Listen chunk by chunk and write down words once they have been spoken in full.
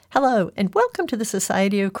Hello, and welcome to the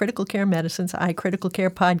Society of Critical Care Medicine's iCritical Care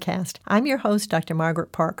podcast. I'm your host, Dr.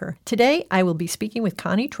 Margaret Parker. Today, I will be speaking with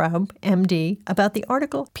Chani Traube, MD, about the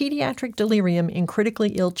article Pediatric Delirium in Critically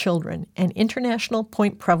Ill Children, an International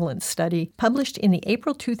Point Prevalence Study, published in the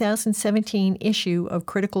April 2017 issue of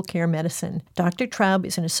Critical Care Medicine. Dr. Traube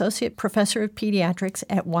is an associate professor of pediatrics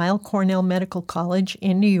at Weill Cornell Medical College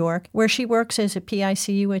in New York, where she works as a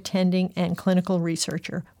PICU attending and clinical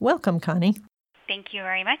researcher. Welcome, Chani. Thank you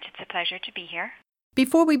very much. It's a pleasure to be here.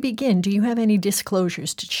 Before we begin, do you have any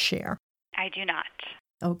disclosures to share? I do not.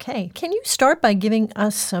 Okay. Can you start by giving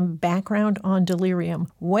us some background on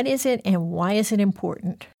delirium? What is it and why is it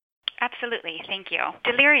important? Absolutely. Thank you.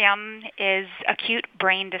 Delirium is acute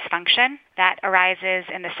brain dysfunction that arises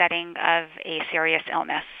in the setting of a serious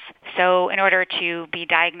illness. So in order to be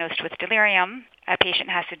diagnosed with delirium, a patient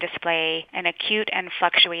has to display an acute and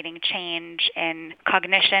fluctuating change in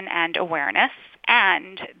cognition and awareness,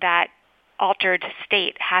 and that altered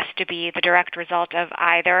state has to be the direct result of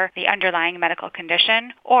either the underlying medical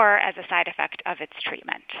condition or as a side effect of its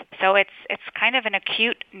treatment. So it's kind of an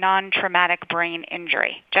acute, non-traumatic brain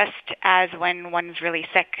injury. Just as when one's really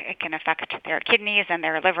sick, it can affect their kidneys and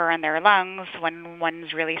their liver and their lungs. When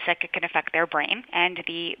one's really sick, it can affect their brain. And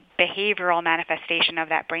the behavioral manifestation of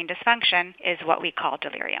that brain dysfunction is what we call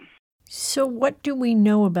delirium. So what do we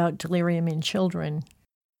know about delirium in children?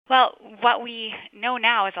 Well, what we know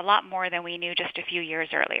now is a lot more than we knew just a few years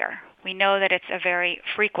earlier. We know that it's a very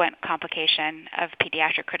frequent complication of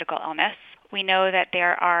pediatric critical illness. We know that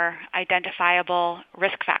there are identifiable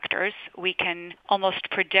risk factors. We can almost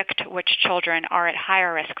predict which children are at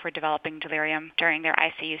higher risk for developing delirium during their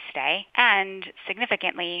ICU stay. And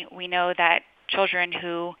significantly, we know that children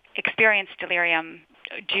who experience delirium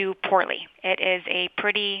do poorly. It is a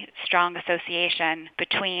pretty strong association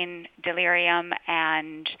between delirium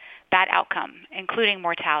and bad outcome, including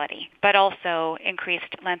mortality, but also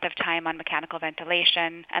increased length of time on mechanical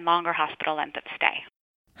ventilation and longer hospital length of stay.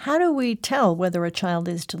 How do we tell whether a child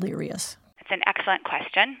is delirious? It's an excellent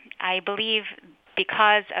question. I believe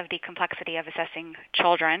because of the complexity of assessing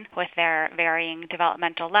children with their varying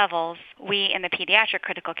developmental levels, we in the pediatric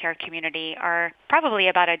critical care community are probably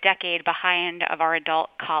about a decade behind of our adult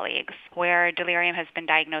colleagues, where delirium has been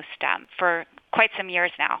diagnosed for quite some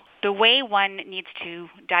years now. The way one needs to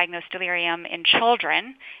diagnose delirium in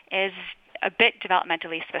children is a bit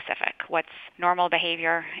developmentally specific. What's normal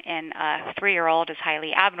behavior in a 3-year-old is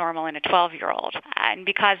highly abnormal in a 12-year-old. And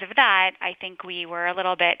because of that, I think we were a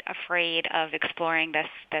little bit afraid of exploring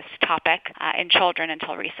this topic in children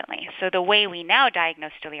until recently. So the way we now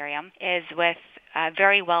diagnose delirium is with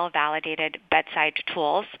very well-validated bedside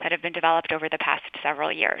tools that have been developed over the past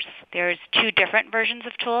several years. There's 2 different versions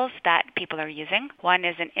of tools that people are using. One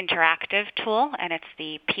is an interactive tool, and it's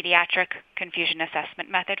the Pediatric Confusion Assessment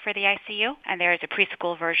Method for the ICU. And there is a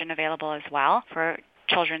preschool version available as well for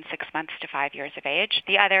children 6 months to 5 years of age.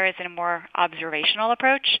 The other is a more observational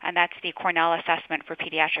approach, and that's the Cornell assessment for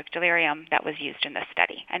pediatric delirium that was used in this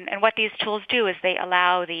study. And what these tools do is they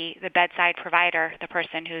allow the bedside provider, the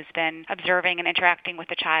person who's been observing and interacting with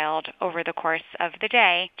the child over the course of the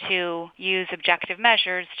day, to use objective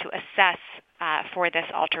measures to assess for this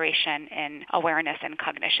alteration in awareness and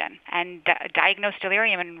cognition, and diagnose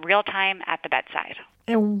delirium in real time at the bedside.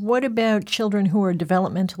 And what about children who are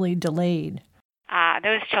developmentally delayed?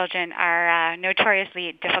 Those children are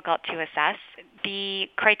notoriously difficult to assess. The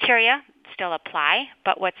criteria still apply,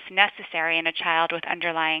 but what's necessary in a child with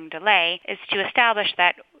underlying delay is to establish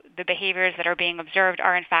that the behaviors that are being observed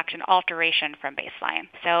are in fact an alteration from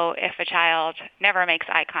baseline. So if a child never makes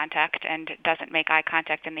eye contact and doesn't make eye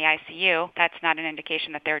contact in the ICU, that's not an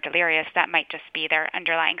indication that they're delirious. That might just be their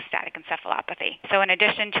underlying static encephalopathy. So in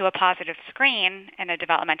addition to a positive screen in a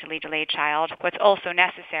developmentally delayed child, what's also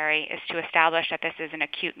necessary is to establish that this is an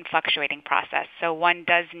acute and fluctuating process. So one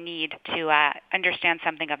does need to understand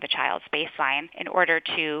something of the child's baseline in order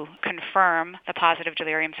to confirm the positive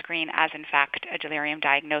delirium screen as in fact a delirium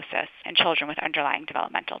diagnosis in children with underlying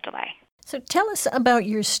developmental delay. So tell us about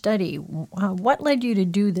your study. What led you to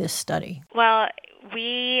do this study? Well,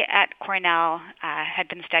 we at Cornell had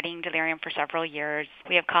been studying delirium for several years.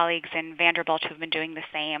 We have colleagues in Vanderbilt who have been doing the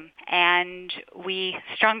same. And we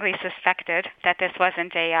strongly suspected that this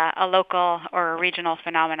wasn't a local or a regional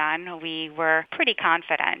phenomenon. We were pretty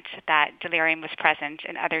confident that delirium was present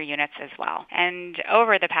in other units as well. And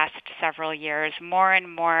over the past several years, more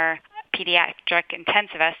and more pediatric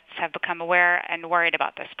intensivists have become aware and worried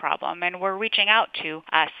about this problem, and were reaching out to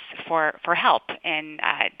us for help in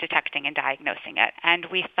detecting and diagnosing it. And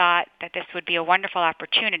we thought that this would be a wonderful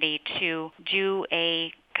opportunity to do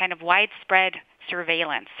a kind of widespread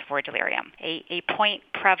surveillance for delirium, a point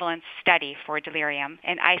prevalence study for delirium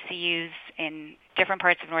in ICUs in different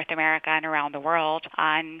parts of North America and around the world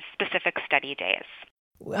on specific study days.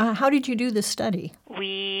 How did you do this study?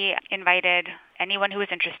 We invited anyone who was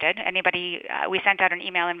interested, we sent out an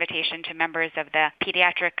email invitation to members of the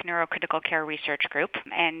Pediatric Neurocritical Care Research Group,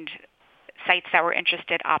 and sites that were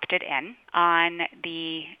interested opted in on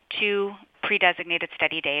the 2 pre-designated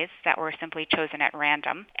study days that were simply chosen at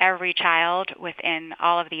random. Every child within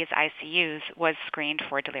all of these ICUs was screened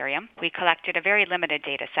for delirium. We collected a very limited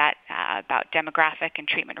data set about demographic and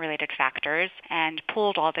treatment-related factors and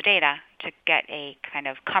pooled all the data to get a kind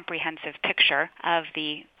of comprehensive picture of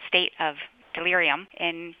the state of delirium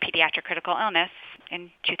in pediatric critical illness in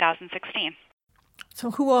 2016. So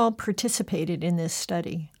who all participated in this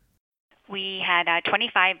study? We had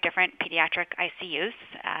 25 different pediatric ICUs.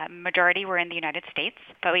 Majority were in the United States,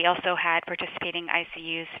 but we also had participating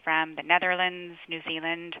ICUs from the Netherlands, New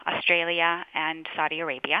Zealand, Australia, and Saudi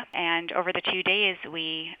Arabia. And over the 2 days,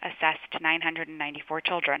 we assessed 994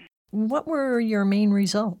 children. What were your main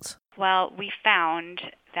results? Well, we found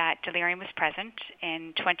that delirium was present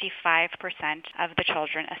in 25% of the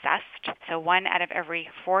children assessed. So 1 out of every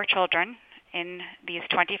 4 children in these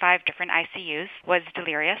 25 different ICUs was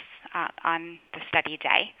delirious on the study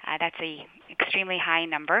day. That's an extremely high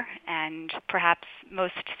number, and perhaps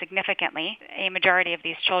most significantly, a majority of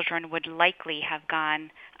these children would likely have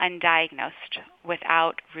gone undiagnosed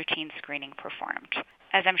without routine screening performed.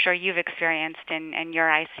 As I'm sure you've experienced in your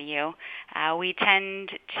ICU, we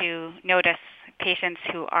tend to notice patients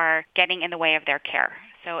who are getting in the way of their care.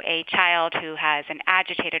 So a child who has an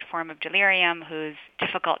agitated form of delirium, who's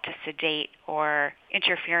difficult to sedate or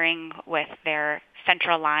interfering with their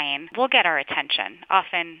central line, will get our attention.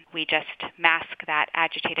 Often we just mask that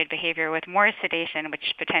agitated behavior with more sedation,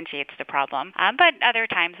 which potentiates the problem. But other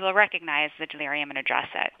times we'll recognize the delirium and address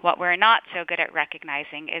it. What we're not so good at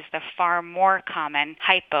recognizing is the far more common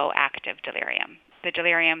hypoactive delirium. The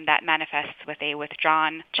delirium that manifests with a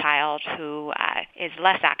withdrawn child who is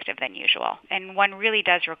less active than usual. And one really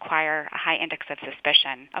does require a high index of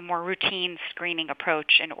suspicion, a more routine screening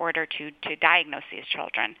approach in order to diagnose these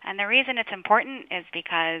children. And the reason it's important is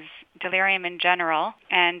because delirium in general,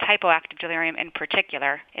 and hypoactive delirium in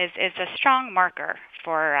particular, is a strong marker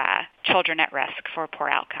for children at risk for poor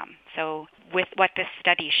outcome. So with what this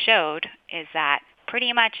study showed is that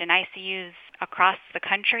pretty much in ICUs across the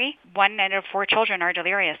country, 1 out of 4 children are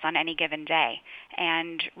delirious on any given day,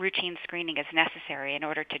 and routine screening is necessary in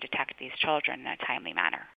order to detect these children in a timely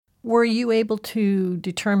manner. Were you able to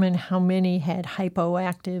determine how many had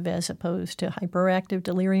hypoactive as opposed to hyperactive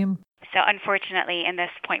delirium? So unfortunately, in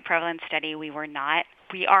this point prevalence study, we were not.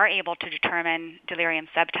 We are able to determine delirium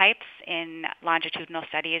subtypes in longitudinal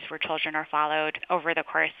studies where children are followed over the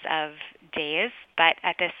course of days, but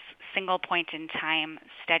at this single point in time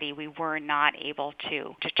study, we were not able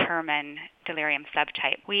to determine delirium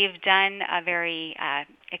subtype. We've done a very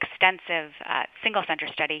extensive single center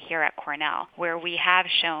study here at Cornell where we have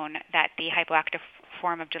shown that the hypoactive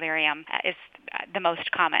form of delirium is the most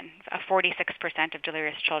common. 46% of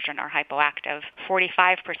delirious children are hypoactive.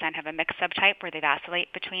 45% have a mixed subtype where they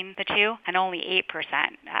vacillate between the two, and only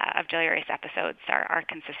 8% of delirious episodes are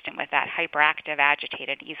consistent with that hyperactive,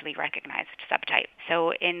 agitated, easily recognized subtype.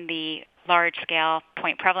 So in the large-scale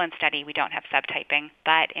point prevalence study, we don't have subtyping,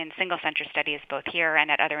 but in single-center studies, both here and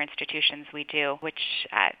at other institutions, we do, which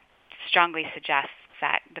strongly suggests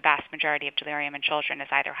that the vast majority of delirium in children is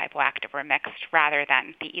either hypoactive or mixed rather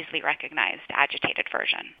than the easily recognized agitated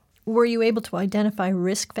version. Were you able to identify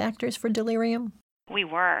risk factors for delirium? We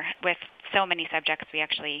were. With so many subjects, we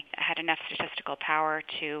actually had enough statistical power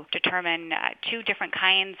to determine 2 different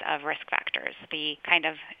kinds of risk factors. The kind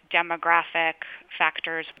of demographic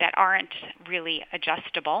factors that aren't really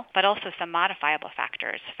adjustable, but also some modifiable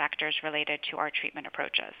factors related to our treatment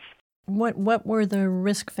approaches. What were the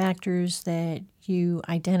risk factors that you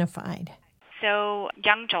identified? So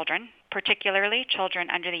young children, particularly children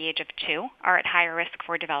under the age of 2, are at higher risk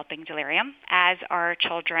for developing delirium, as are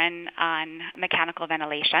children on mechanical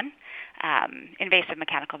ventilation, invasive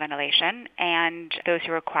mechanical ventilation, and those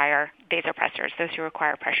who require vasopressors, those who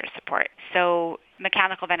require pressure support. So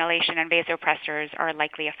mechanical ventilation and vasopressors are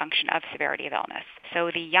likely a function of severity of illness.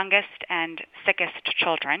 So the youngest and sickest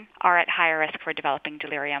children are at higher risk for developing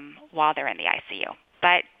delirium while they're in the ICU.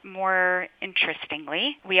 But more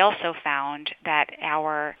interestingly, we also found that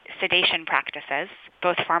our sedation practices,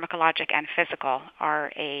 both pharmacologic and physical,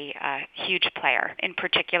 are a huge player. In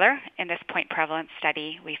particular, in this point prevalence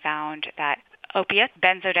study, we found that opiates,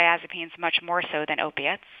 benzodiazepines much more so than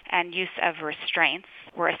opiates, and use of restraints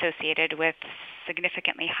were associated with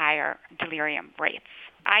significantly higher delirium rates.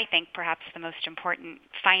 I think perhaps the most important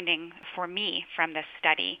finding for me from this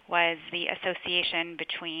study was the association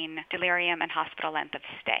between delirium and hospital length of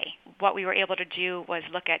stay. What we were able to do was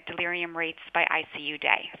look at delirium rates by ICU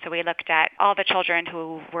day. So we looked at all the children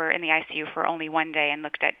who were in the ICU for only one day and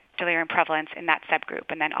looked at delirium prevalence in that subgroup,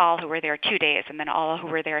 and then all who were there 2 days, and then all who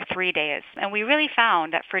were there 3 days. And we really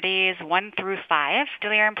found that for days 1 through 5,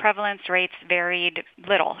 delirium prevalence rates varied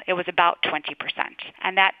little. It was about 20%.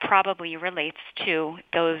 And that probably relates to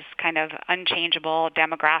those kind of unchangeable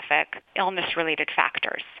demographic illness-related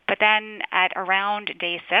factors. But then at around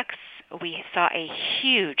day 6, we saw a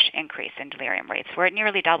huge increase in delirium rates where it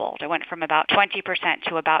nearly doubled. It went from about 20%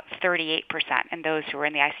 to about 38% in those who were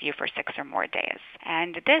in the ICU for 6 or more days.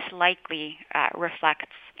 And this likely reflects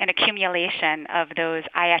an accumulation of those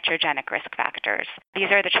iatrogenic risk factors.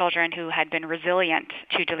 These are the children who had been resilient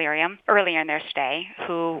to delirium earlier in their stay,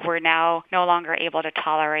 who were now no longer able to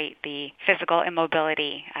tolerate the physical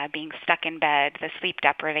immobility, being stuck in bed, the sleep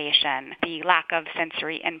deprivation, the lack of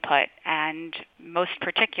sensory input, and most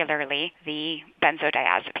particularly the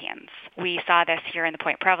benzodiazepines. We saw this here in the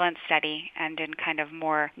Point Prevalence Study, and in kind of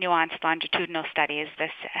more nuanced longitudinal studies, this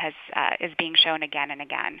is being shown again and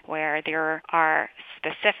again, where there are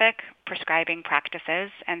specific prescribing practices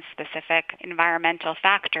and specific environmental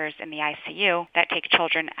factors in the ICU that take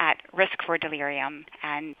children at risk for delirium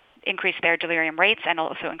and increase their delirium rates and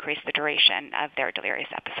also increase the duration of their delirious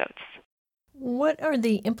episodes. What are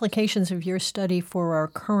the implications of your study for our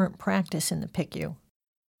current practice in the PICU?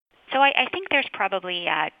 So I think there's probably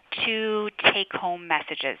 2 take-home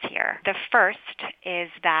messages here. The first is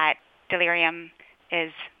that delirium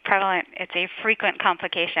is prevalent. It's a frequent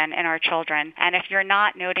complication in our children. And if you're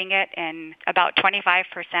not noting it in about 25%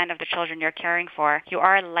 of the children you're caring for, you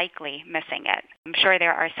are likely missing it. I'm sure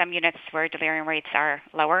there are some units where delirium rates are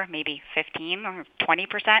lower, maybe 15 or 20%,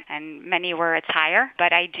 and many where it's higher.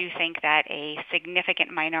 But I do think that a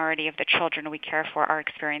significant minority of the children we care for are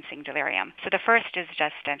experiencing delirium. So the first is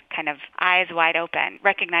just a kind of eyes wide open,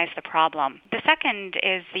 recognize the problem. The second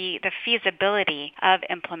is the feasibility of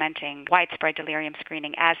implementing widespread delirium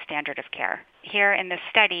screening as standard of care. Here in this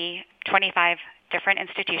study, 25 different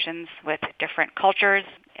institutions with different cultures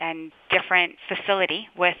and different facility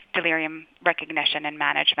with delirium recognition and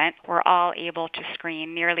management were all able to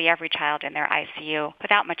screen nearly every child in their ICU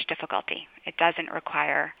without much difficulty. It doesn't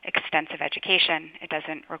require extensive education. It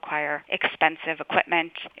doesn't require expensive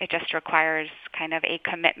equipment. It just requires kind of a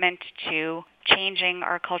commitment to changing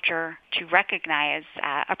our culture to recognize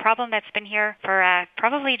a problem that's been here for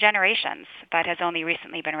probably generations, but has only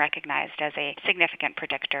recently been recognized as a significant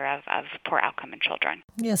predictor of poor outcome in children.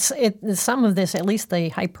 Yes, some of this, at least the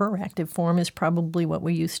hyperactive form, is probably what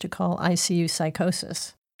we used to call ICU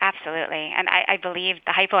psychosis. Absolutely. And I believe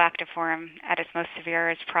the hypoactive form at its most severe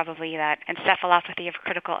is probably that encephalopathy of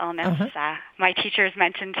critical illness. My teachers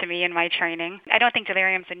mentioned to me in my training. I don't think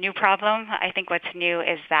delirium is a new problem. I think what's new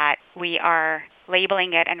is that we are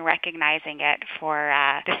labeling it and recognizing it for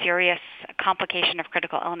the serious complication of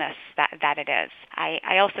critical illness that it is.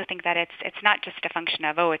 I also think that it's not just a function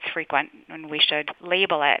of, it's frequent and we should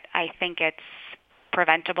label it. I think it's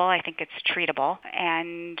preventable. I think it's treatable.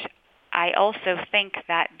 And I also think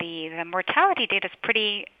that the mortality data is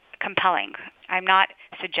pretty compelling. I'm not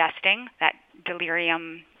suggesting that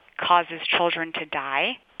delirium causes children to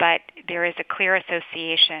die, but there is a clear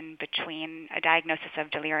association between a diagnosis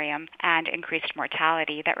of delirium and increased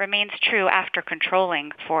mortality that remains true after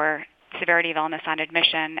controlling for severity of illness on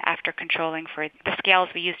admission, after controlling for the scales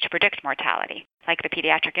we use to predict mortality, like the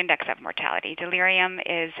pediatric index of mortality. Delirium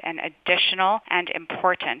is an additional and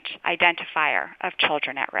important identifier of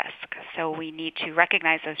children at risk. So we need to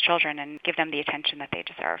recognize those children and give them the attention that they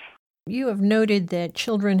deserve. You have noted that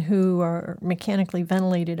children who are mechanically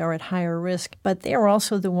ventilated are at higher risk, but they are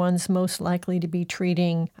also the ones most likely to be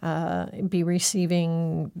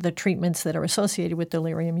receiving the treatments that are associated with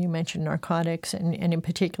delirium. You mentioned narcotics and in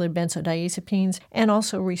particular benzodiazepines and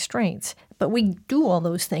also restraints. But we do all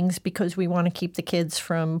those things because we want to keep the kids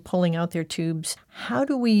from pulling out their tubes. How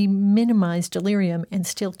do we minimize delirium and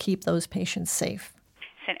still keep those patients safe?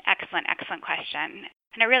 It's an excellent question.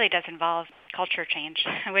 And it really does involve culture change,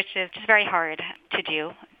 which is just very hard to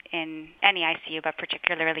do in any ICU, but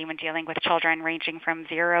particularly when dealing with children ranging from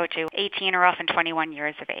 0 to 18 or often 21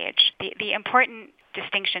 years of age. The important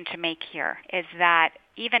distinction to make here is that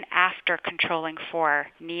even after controlling for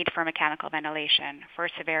need for mechanical ventilation, for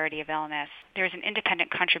severity of illness, there's an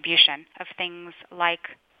independent contribution of things like,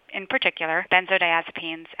 in particular,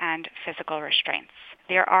 benzodiazepines and physical restraints.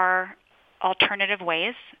 There are alternative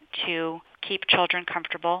ways to keep children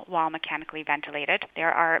comfortable while mechanically ventilated.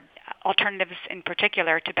 There are alternatives in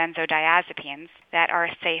particular to benzodiazepines that are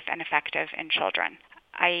safe and effective in children.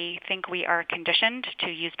 I think we are conditioned to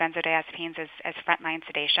use benzodiazepines as frontline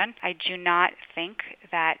sedation. I do not think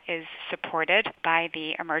that is supported by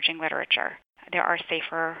the emerging literature. There are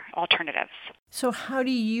safer alternatives. So how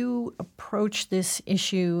do you approach this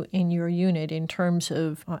issue in your unit in terms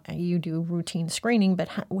of, you do routine screening, but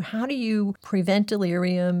how do you prevent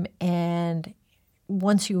delirium, and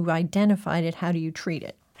once you've identified it, how do you treat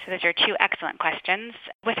it? So those are two excellent questions.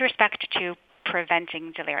 With respect to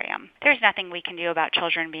preventing delirium, there's nothing we can do about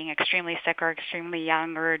children being extremely sick or extremely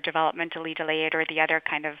young or developmentally delayed or the other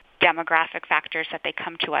kind of demographic factors that they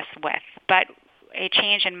come to us with. But a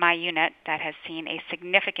change in my unit that has seen a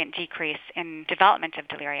significant decrease in development of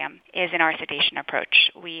delirium is in our sedation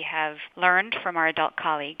approach. We have learned from our adult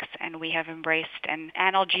colleagues, and we have embraced an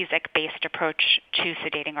analgesic-based approach to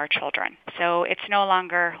sedating our children. So it's no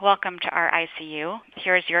longer, welcome to our ICU,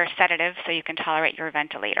 here's your sedative so you can tolerate your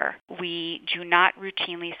ventilator. We do not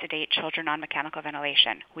routinely sedate children on mechanical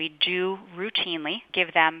ventilation. We do routinely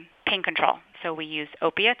give them pain control. So we use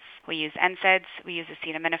opiates, we use NSAIDs, we use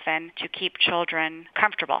acetaminophen to keep children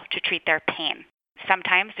comfortable, to treat their pain.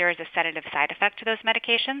 Sometimes there is a sedative side effect to those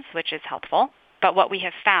medications, which is helpful. But what we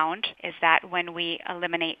have found is that when we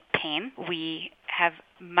eliminate pain, we have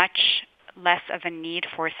much less of a need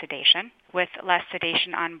for sedation. With less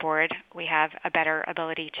sedation on board, we have a better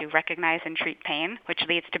ability to recognize and treat pain, which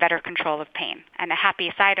leads to better control of pain. And a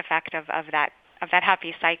happy side effect of that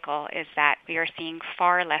happy cycle is that we are seeing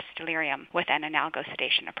far less delirium with an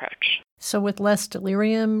analgosedation approach. So with less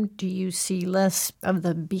delirium, do you see less of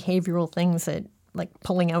the behavioral things that, like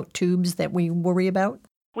pulling out tubes, that we worry about?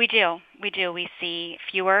 We do. We see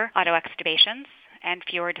fewer autoextubations and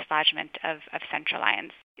fewer dislodgement of central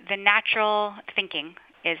lines. The natural thinking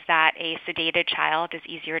is that a sedated child is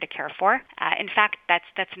easier to care for. In fact,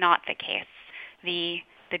 that's not the case. The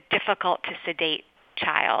difficult to sedate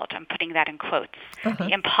child, I'm putting that in quotes, the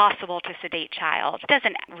impossible to sedate child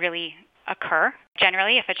doesn't really occur.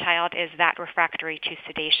 Generally, if a child is that refractory to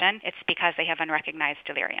sedation, it's because they have unrecognized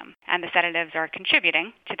delirium, and the sedatives are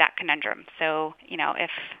contributing to that conundrum. So, if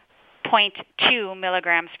 0.2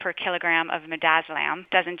 milligrams per kilogram of midazolam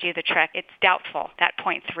doesn't do the trick, it's doubtful that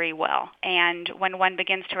 0.3 will. And when one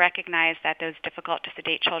begins to recognize that those difficult to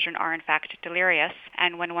sedate children are in fact delirious,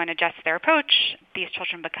 and when one adjusts their approach, these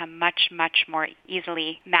children become much, much more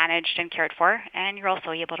easily managed and cared for. And you're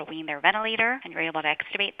also able to wean their ventilator, and you're able to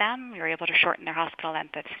extubate them, you're able to shorten their hospital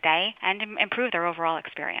length of stay, and improve their overall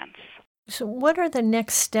experience. So what are the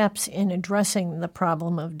next steps in addressing the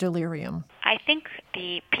problem of delirium? I think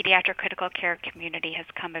the pediatric critical care community has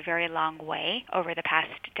come a very long way over the past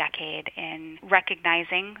decade in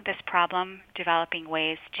recognizing this problem, developing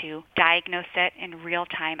ways to diagnose it in real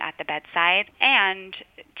time at the bedside, and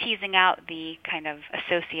teasing out the kind of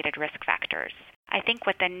associated risk factors. I think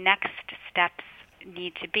what the next steps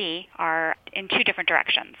need to be are in two different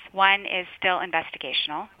directions. One is still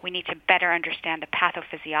investigational. We need to better understand the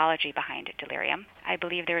pathophysiology behind delirium. I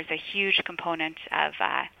believe there is a huge component of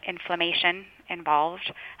inflammation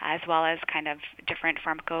involved, as well as kind of different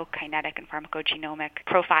pharmacokinetic and pharmacogenomic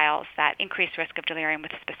profiles that increase risk of delirium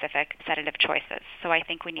with specific sedative choices. So I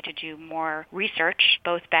think we need to do more research,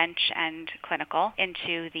 both bench and clinical,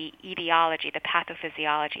 into the etiology, the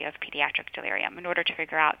pathophysiology of pediatric delirium in order to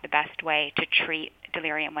figure out the best way to treat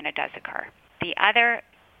delirium when it does occur. The other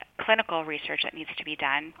clinical research that needs to be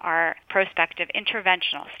done are prospective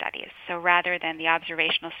interventional studies. So rather than the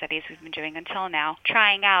observational studies we've been doing until now,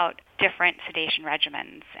 trying out different sedation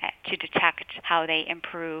regimens to detect how they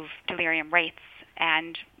improve delirium rates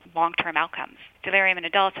and long-term outcomes. Delirium in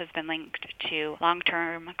adults has been linked to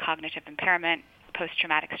long-term cognitive impairment,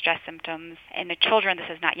 post-traumatic stress symptoms. In the children, this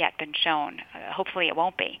has not yet been shown. Hopefully it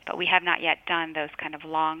won't be. But we have not yet done those kind of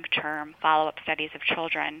long-term follow-up studies of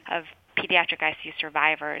children, of pediatric ICU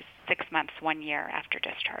survivors 6 months, 1 year after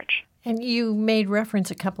discharge. And you made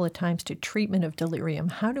reference a couple of times to treatment of delirium.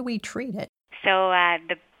 How do we treat it? So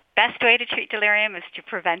the best way to treat delirium is to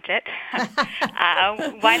prevent it.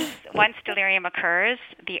 Once delirium occurs,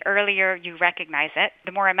 the earlier you recognize it,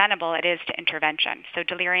 the more amenable it is to intervention. So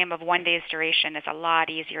delirium of 1 day's duration is a lot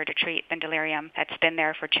easier to treat than delirium that's been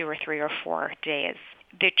there for 2 or 3 or 4 days.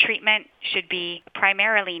 The treatment should be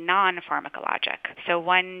primarily non-pharmacologic. So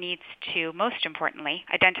one needs to, most importantly,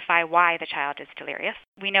 identify why the child is delirious.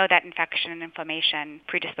 we know that infection and inflammation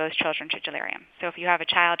predispose children to delirium. So if you have a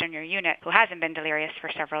child in your unit who hasn't been delirious for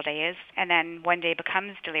several days and then one day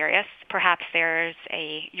becomes delirious, perhaps there's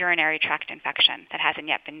a urinary tract infection that hasn't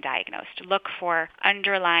yet been diagnosed. Look for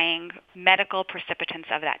underlying medical precipitants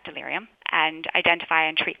of that delirium and identify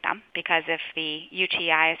and treat them, because if the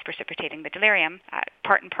UTI is precipitating the delirium,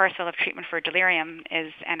 part and parcel of treatment for delirium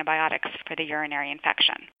is antibiotics for the urinary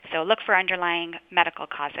infection. So look for underlying medical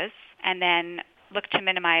causes, and then look to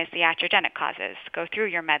minimize the iatrogenic causes. Go through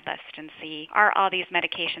your med list and see, are all these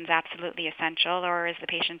medications absolutely essential, or is the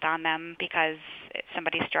patient on them because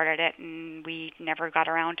somebody started it and we never got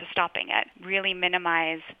around to stopping it? Really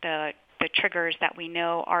minimize the triggers that we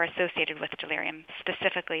know are associated with delirium,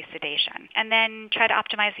 specifically sedation. And then try to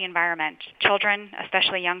optimize the environment. Children,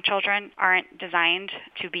 especially young children, aren't designed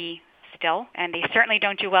to be still, and they certainly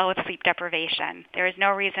don't do well with sleep deprivation. There is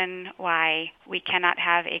no reason why we cannot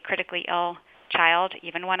have a critically ill child,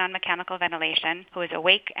 even one on mechanical ventilation, who is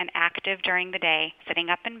awake and active during the day, sitting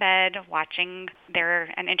up in bed, watching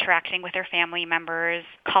and interacting with their family members,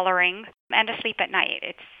 coloring, and asleep at night.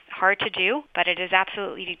 It's hard to do, but it is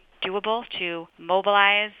absolutely doable to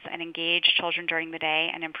mobilize and engage children during the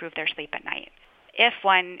day and improve their sleep at night. If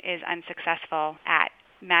one is unsuccessful at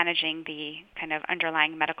managing the kind of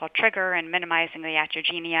underlying medical trigger and minimizing the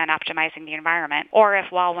iatrogenia and optimizing the environment, or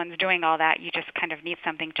if while one's doing all that you just kind of need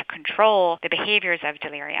something to control the behaviors of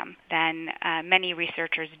delirium, then many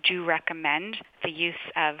researchers do recommend the use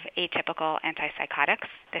of atypical antipsychotics.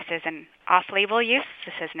 This is an off-label use.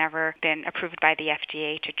 This has never been approved by the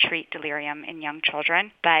FDA to treat delirium in young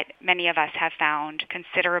children, but many of us have found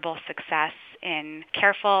considerable success in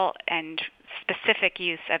careful and specific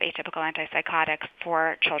use of atypical antipsychotics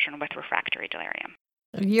for children with refractory delirium.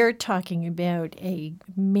 You're talking about a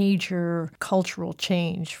major cultural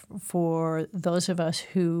change for those of us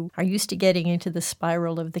who are used to getting into the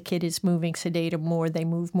spiral of the kid is moving, sedate them more, they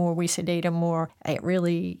move more, we sedate them more. It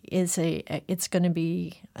really is it's going to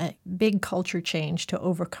be a big culture change to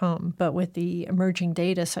overcome. But with the emerging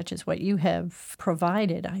data such as what you have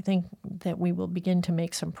provided, I think that we will begin to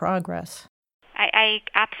make some progress. I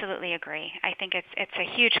absolutely agree. I think it's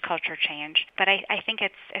a huge culture change, but I think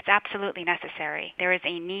it's absolutely necessary. There is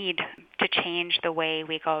a need to change the way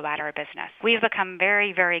we go about our business. We've become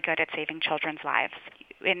very, very good at saving children's lives.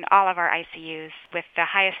 In all of our ICUs, with the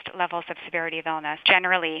highest levels of severity of illness,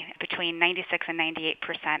 generally between 96 and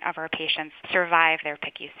 98% of our patients survive their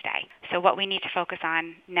PICU stay. So what we need to focus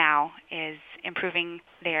on now is improving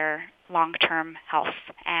their long-term health,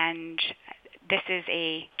 and this is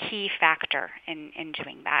a key factor in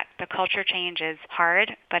doing that. The culture change is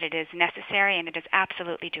hard, but it is necessary and it is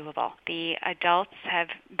absolutely doable. The adults have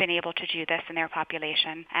been able to do this in their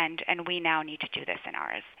population, and we now need to do this in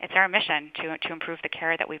ours. It's our mission to improve the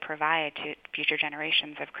care that we provide to future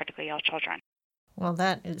generations of critically ill children. Well,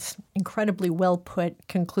 that is incredibly well put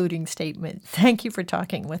concluding statement. Thank you for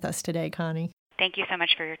talking with us today, Connie. Thank you so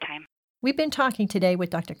much for your time. We've been talking today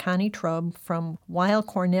with Dr. Chani Traube from Weill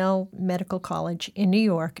Cornell Medical College in New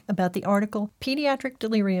York about the article Pediatric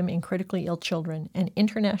Delirium in Critically Ill Children, an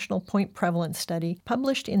International Point Prevalence Study,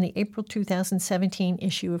 published in the April 2017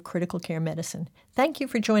 issue of Critical Care Medicine. Thank you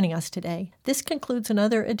for joining us today. This concludes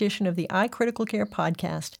another edition of the iCritical Care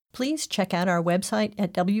podcast. Please check out our website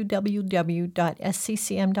at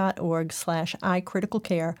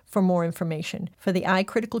www.sccm.org/iCriticalCare for more information. For the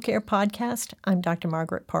iCritical Care podcast, I'm Dr.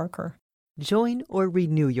 Margaret Parker. Join or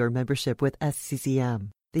renew your membership with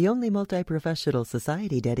SCCM, the only multi-professional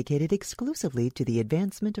society dedicated exclusively to the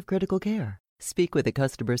advancement of critical care. Speak with a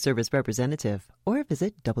customer service representative or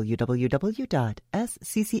visit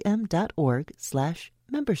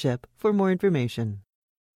www.sccm.org/membership for more information.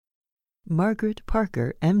 Margaret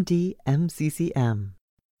Parker, MD, MCCM.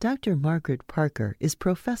 Dr. Margaret Parker is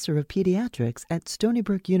Professor of Pediatrics at Stony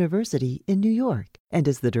Brook University in New York and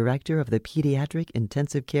is the Director of the Pediatric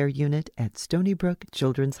Intensive Care Unit at Stony Brook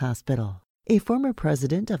Children's Hospital. A former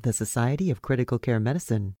president of the Society of Critical Care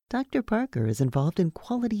Medicine, Dr. Parker is involved in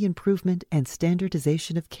quality improvement and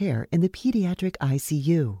standardization of care in the pediatric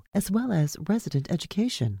ICU, as well as resident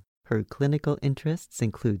education. Her clinical interests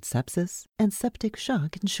include sepsis and septic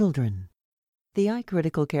shock in children. The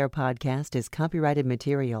iCritical Care podcast is copyrighted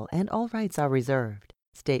material and all rights are reserved.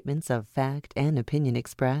 Statements of fact and opinion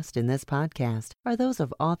expressed in this podcast are those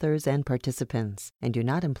of authors and participants and do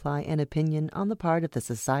not imply an opinion on the part of the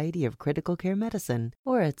Society of Critical Care Medicine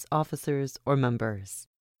or its officers or members.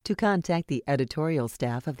 To contact the editorial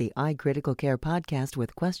staff of the iCritical Care podcast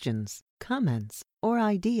with questions, comments, or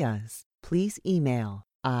ideas, please email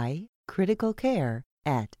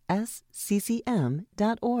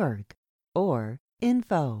iCriticalCare@sccm.org or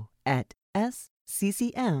info@sccm.org.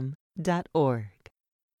 sccm.org.